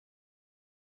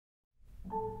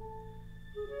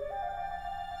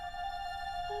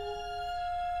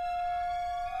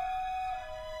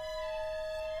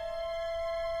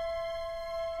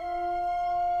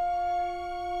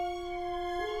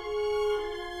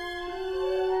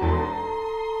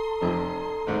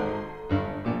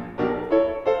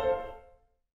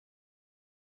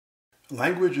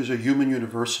Language is a human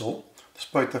universal,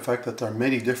 despite the fact that there are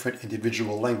many different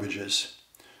individual languages.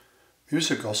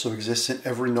 Music also exists in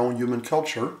every known human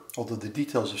culture, although the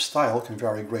details of style can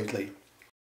vary greatly.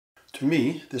 To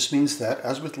me, this means that,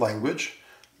 as with language,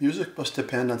 music must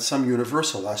depend on some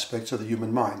universal aspects of the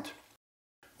human mind.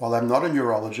 While I'm not a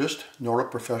neurologist, nor a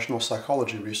professional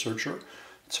psychology researcher,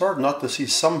 it's hard not to see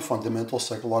some fundamental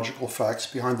psychological facts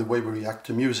behind the way we react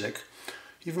to music,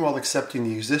 even while accepting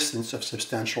the existence of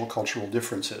substantial cultural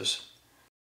differences.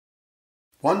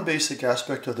 One basic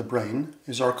aspect of the brain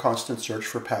is our constant search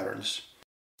for patterns.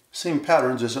 Seeing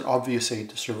patterns is an obvious aid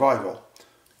to survival.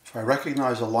 If I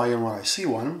recognize a lion when I see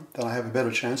one, then I have a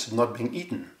better chance of not being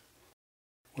eaten.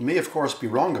 We may of course be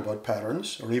wrong about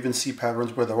patterns, or even see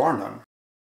patterns where there are none.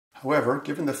 However,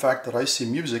 given the fact that I see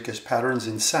music as patterns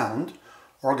in sound,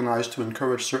 organized to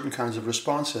encourage certain kinds of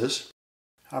responses,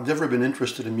 I've never been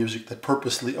interested in music that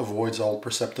purposely avoids all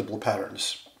perceptible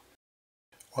patterns.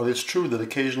 While it's true that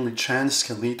occasionally chance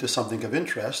can lead to something of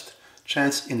interest,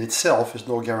 chance in itself is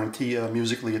no guarantee of a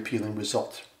musically appealing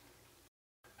result.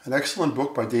 An excellent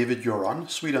book by David Huron,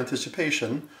 Sweet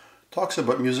Anticipation, talks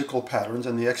about musical patterns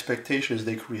and the expectations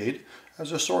they create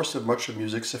as a source of much of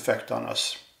music's effect on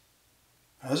us.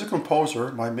 As a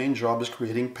composer, my main job is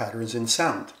creating patterns in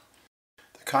sound.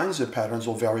 The kinds of patterns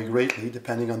will vary greatly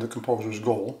depending on the composer's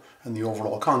goal and the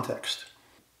overall context.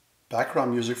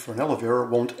 Background music for an elevator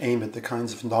won't aim at the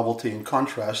kinds of novelty and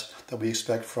contrast that we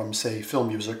expect from, say, film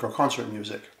music or concert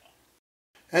music.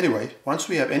 Anyway, once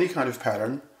we have any kind of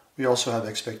pattern, we also have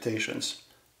expectations.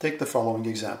 Take the following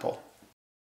example.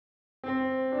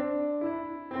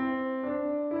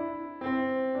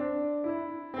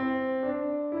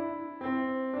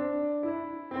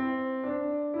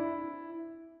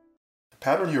 The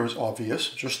pattern here is obvious,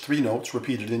 just 3 notes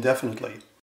repeated indefinitely.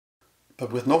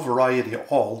 But with no variety at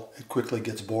all, it quickly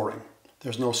gets boring.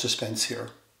 There's no suspense here.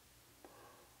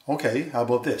 Okay, how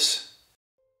about this?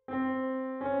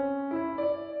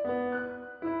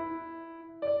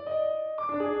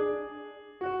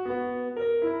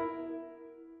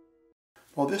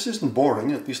 Well, this isn't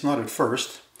boring, at least not at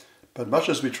first, but much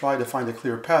as we try to find a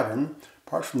clear pattern,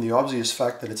 apart from the obvious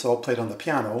fact that it's all played on the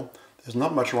piano, there's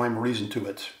not much rhyme or reason to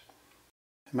it.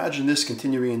 Imagine this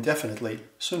continuing indefinitely,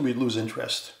 soon we'd lose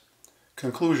interest.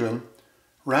 Conclusion: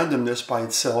 randomness by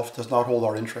itself does not hold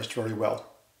our interest very well.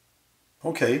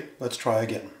 Okay, let's try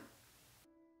again.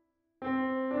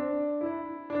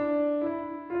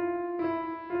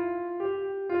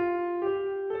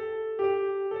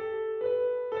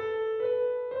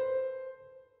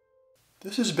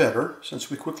 This is better,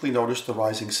 since we quickly notice the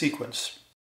rising sequence.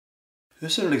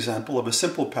 This is an example of a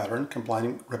simple pattern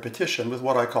combining repetition with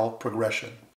what I call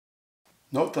progression.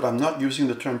 Note that I'm not using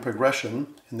the term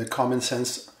progression in the common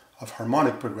sense of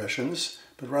harmonic progressions,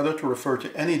 but rather to refer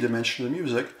to any dimension of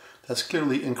music that's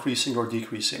clearly increasing or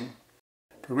decreasing.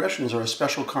 Progressions are a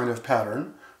special kind of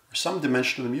pattern where some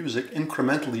dimension of the music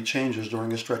incrementally changes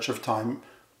during a stretch of time.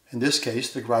 In this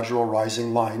case, the gradual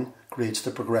rising line creates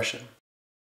the progression.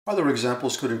 Other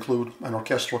examples could include an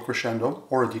orchestral crescendo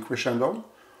or a decrescendo,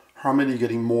 harmony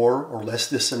getting more or less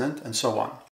dissonant, and so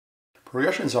on.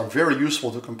 Progressions are very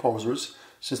useful to composers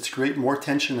since they create more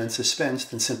tension and suspense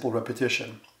than simple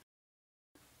repetition.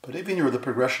 But even here, the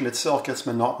progression itself gets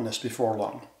monotonous before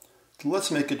long. So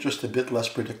let's make it just a bit less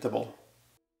predictable.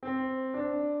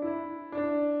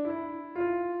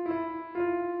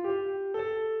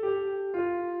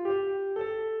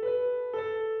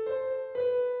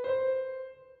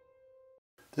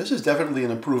 This is definitely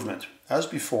an improvement. As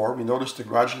before, we noticed the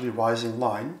gradually rising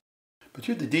line, but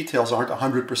here the details aren't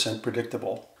 100%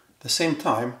 predictable. At the same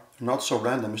time, they're not so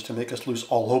random as to make us lose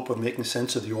all hope of making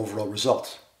sense of the overall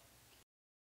result.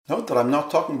 Note that I'm not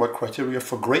talking about criteria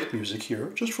for great music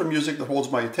here, just for music that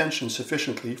holds my attention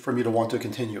sufficiently for me to want to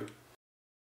continue.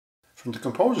 From the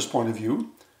composer's point of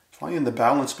view, finding the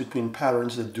balance between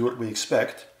patterns that do what we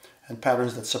expect and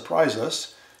patterns that surprise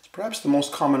us is perhaps the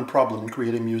most common problem in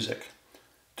creating music.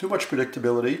 Too much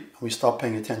predictability and we stop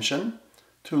paying attention,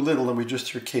 too little and we just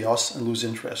hear chaos and lose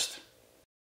interest.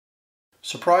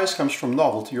 Surprise comes from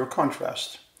novelty or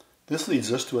contrast. This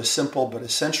leads us to a simple but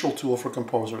essential tool for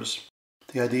composers,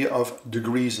 the idea of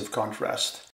degrees of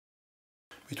contrast.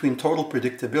 Between total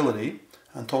predictability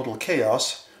and total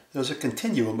chaos, there's a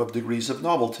continuum of degrees of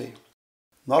novelty.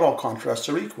 Not all contrasts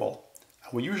are equal,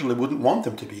 and we usually wouldn't want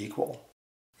them to be equal.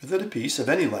 Within a piece of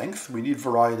any length, we need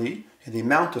variety in the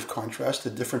amount of contrast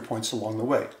at different points along the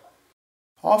way.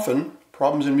 Often,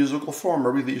 problems in musical form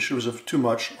are really issues of too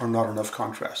much or not enough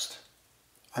contrast.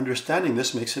 Understanding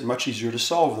this makes it much easier to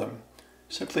solve them.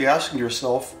 Simply asking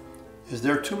yourself, is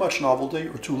there too much novelty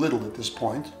or too little at this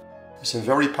point? is a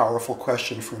very powerful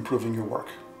question for improving your work.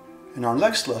 In our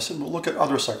next lesson, we'll look at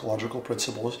other psychological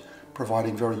principles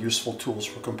providing very useful tools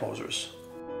for composers.